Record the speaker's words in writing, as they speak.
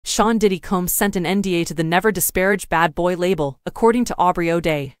Sean Diddy Combs sent an NDA to the Never Disparage Bad Boy label, according to Aubrey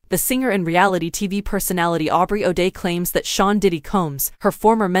O'Day. The singer and reality TV personality Aubrey O'Day claims that Sean Diddy Combs, her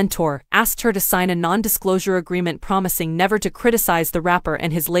former mentor, asked her to sign a non-disclosure agreement promising never to criticize the rapper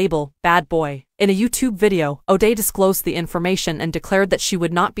and his label, Bad Boy. In a YouTube video, O'Day disclosed the information and declared that she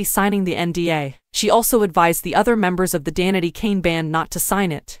would not be signing the NDA. She also advised the other members of the Danity Kane band not to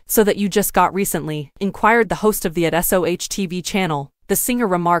sign it. "So that you just got recently?" inquired the host of the @SOH TV channel. The singer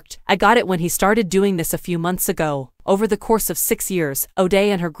remarked, "I got it when he started doing this a few months ago." Over the course of 6 years,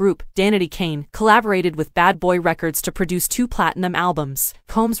 O'Day and her group, Danity Kane, collaborated with Bad Boy Records to produce 2 platinum albums.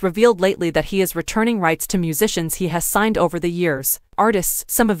 Combs revealed lately that he is returning rights to musicians he has signed over the years. Artists,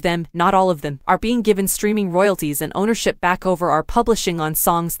 some of them, not all of them, are being given streaming royalties and ownership back over our publishing on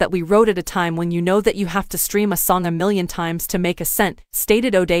songs that we wrote at a time when you know that you have to stream a song a million times to make a cent,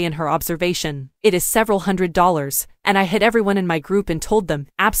 stated O'Day in her observation. "It is several $100s, and I hit everyone in my group and told them,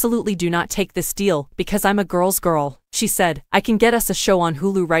 absolutely do not take this deal, because I'm a girl's girl," she said. "I can get us a show on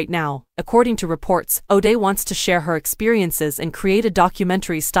Hulu right now." According to reports, O'Day wants to share her experiences and create a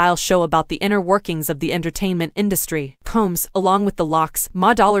documentary-style show about the inner workings of the entertainment industry. Combs, along with the Lox,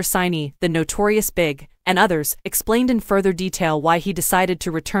 Ma $, the Notorious Big, and others, explained in further detail why he decided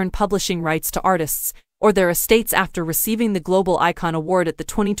to return publishing rights to artists or their estates after receiving the Global Icon Award at the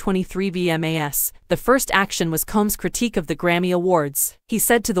 2023 VMAs. The first action was Combs' critique of the Grammy Awards. He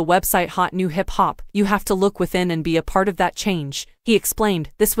said to the website Hot New Hip Hop, "You have to look within and be a part of that change." He explained,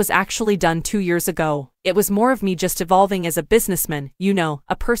 "This was actually done 2 years ago. It was more of me just evolving as a businessman, you know,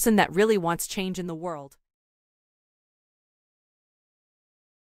 a person that really wants change in the world."